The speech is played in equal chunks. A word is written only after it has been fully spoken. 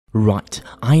Right,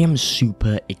 I am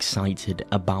super excited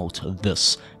about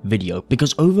this video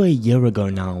because over a year ago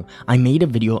now, I made a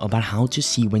video about how to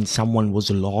see when someone was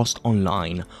lost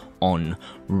online on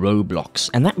Roblox,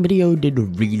 and that video did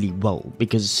really well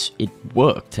because it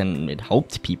worked and it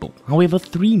helped people. However,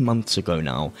 3 months ago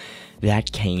now, that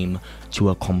came to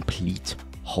a complete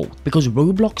halt because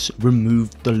Roblox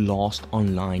removed the lost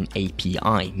online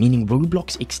API, meaning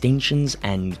Roblox extensions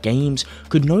and games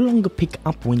could no longer pick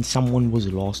up when someone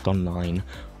was lost online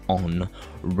on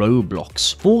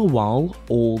Roblox. For a while,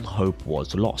 all hope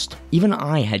was lost. Even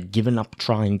I had given up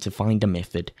trying to find a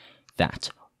method that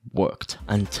worked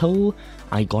until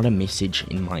I got a message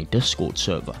in my Discord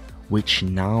server, which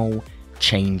now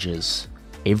changes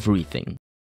everything.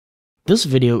 This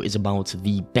video is about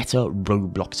the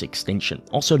BetterBlox extension,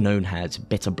 also known as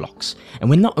BetterBlox, and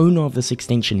when the owner of this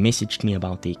extension messaged me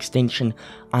about the extension,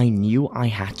 I knew I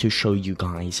had to show you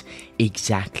guys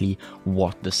exactly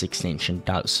what this extension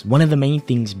does. One of the main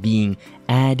things being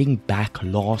adding back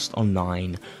lost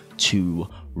online to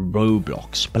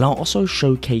Roblox, but I'll also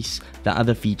showcase the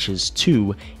other features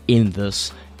too in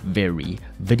this very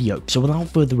video. So without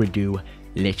further ado,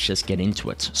 let's just get into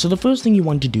it. So the first thing you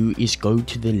want to do is go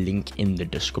to the link in the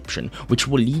description, which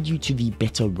will lead you to the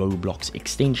BetterBlox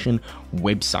extension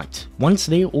website. Once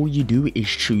there, all you do is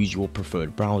choose your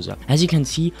preferred browser. As you can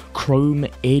see, Chrome,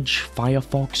 Edge,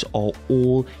 Firefox are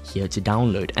all here to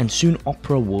download, and soon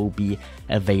Opera will be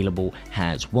available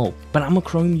as well. But I'm a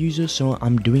Chrome user, so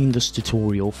I'm doing this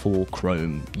tutorial for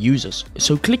Chrome users.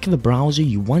 So click the browser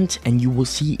you want and you will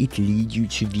see it lead you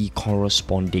to the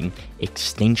corresponding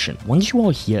extension. Once you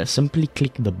are here, simply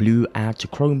click the blue add to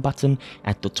Chrome button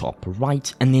at the top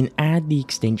right and then add the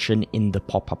extension in the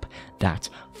pop-up that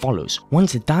follows.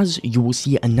 Once it does, you will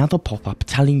see another pop-up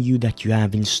telling you that you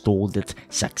have installed it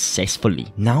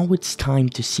successfully. Now it's time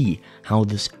to see how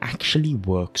this actually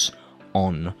works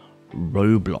on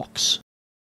Roblox.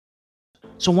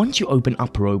 So once you open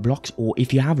up Roblox, or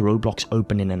if you have Roblox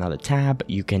open in another tab,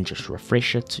 you can just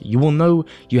refresh it. You will know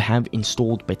you have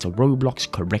installed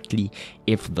BetterBlox correctly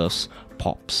if this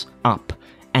pops up.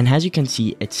 And as you can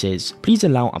see, it says, please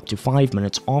allow up to 5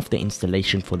 minutes after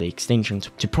installation for the extension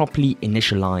to properly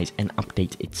initialize and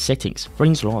update its settings.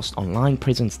 Friends lost online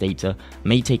presence data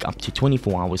may take up to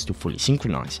 24 hours to fully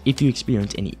synchronize. If you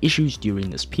experience any issues during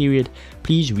this period,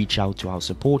 please reach out to our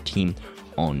support team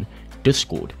on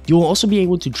Discord. You will also be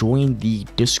able to join the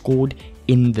Discord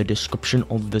in the description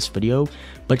of this video,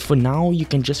 but for now you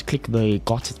can just click the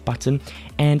got it button,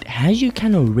 and as you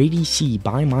can already see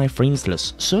by my friends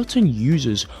list, certain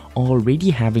users are already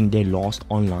having their lost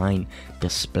online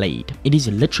displayed. It is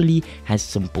literally as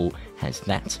simple as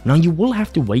that. Now you will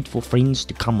have to wait for friends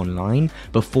to come online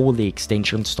before the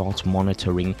extension starts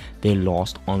monitoring their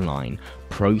lost online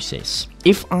process.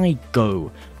 If I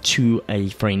go to a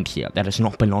friend here that has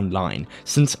not been online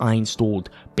since I installed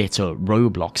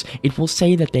BetterBlox, it will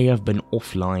say that they have been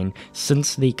offline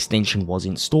since the extension was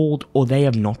installed, or they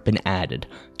have not been added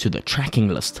to the tracking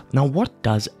list. Now what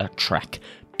does a track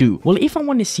do? Well, if I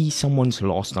want to see someone's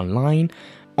lost online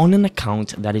on an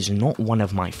account that is not one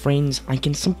of my friends, I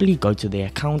can simply go to their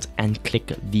account and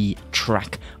click the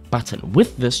track button.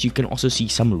 With this, you can also see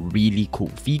some really cool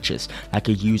features like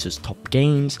a user's top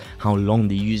games, how long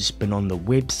the user's been on the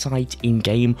website,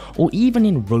 in-game, or even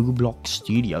in Roblox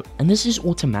Studio. And this is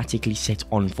automatically set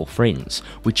on for friends,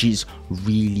 which is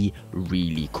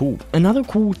really cool. Another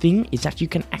cool thing is that you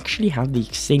can actually have the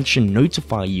extension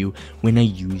notify you when a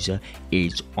user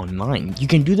is online. You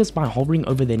can do this by hovering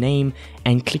over their name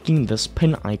and clicking this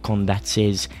pin icon that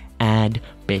says add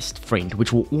best friend,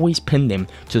 which will always pin them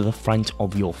to the front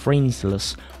of your friends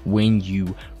list when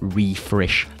you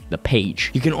refresh the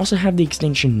page. You can also have the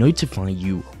extension notify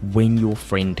you when your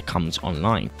friend comes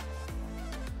online.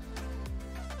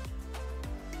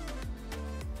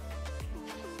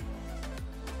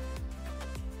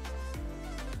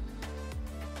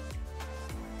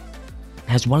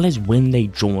 As well as when they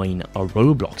join a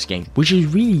Roblox game, which is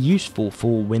really useful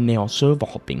for when they are server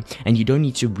hopping and you don't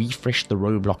need to refresh the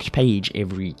Roblox page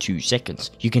every 2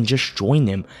 seconds. You can just join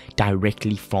them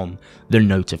directly from the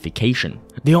notification.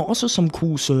 There are also some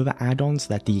cool server add-ons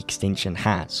that the extension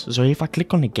has. So if I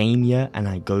click on a game here and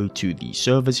I go to the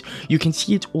servers, you can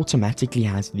see it automatically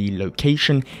has the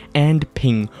location and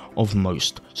ping of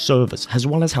most servers, as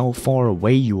well as how far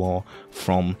away you are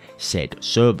from said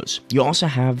servers. You also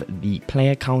have the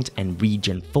player count and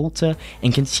region filter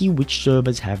and can see which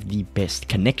servers have the best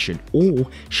connection, or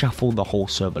shuffle the whole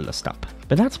server list up.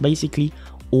 But that's basically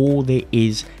all there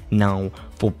is now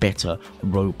for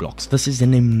BetterBlox. This is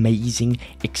an amazing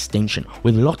extension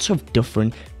with lots of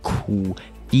different cool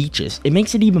features. It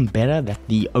makes it even better that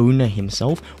the owner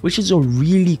himself, which is a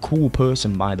really cool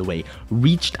person by the way,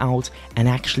 reached out and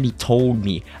actually told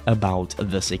me about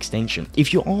this extension.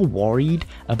 If you are worried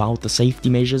about the safety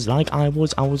measures like I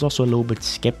was also a little bit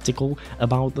skeptical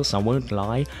about this, I won't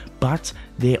lie, but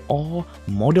there are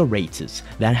moderators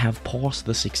that have passed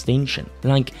this extension.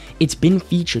 Like, it's been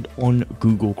featured on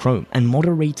Google Chrome, and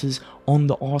moderators on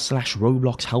the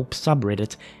r/Roblox help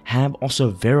subreddit have also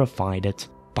verified it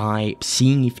by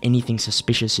seeing if anything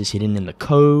suspicious is hidden in the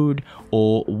code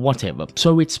or whatever.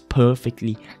 So it's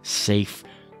perfectly safe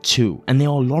too. And there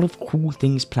are a lot of cool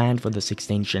things planned for this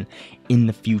extension in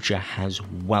the future as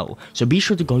well. So be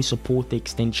sure to go support the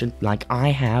extension like I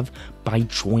have by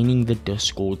joining the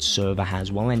Discord server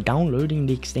as well and downloading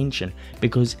the extension,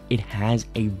 because it has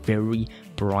a very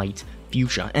bright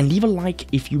future. And leave a like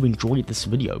if you enjoyed this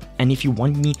video, and if you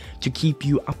want me to keep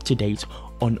you up to date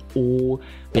on all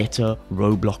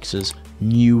BetterBlox's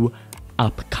new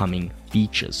upcoming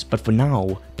features. But for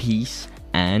now, peace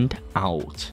and out.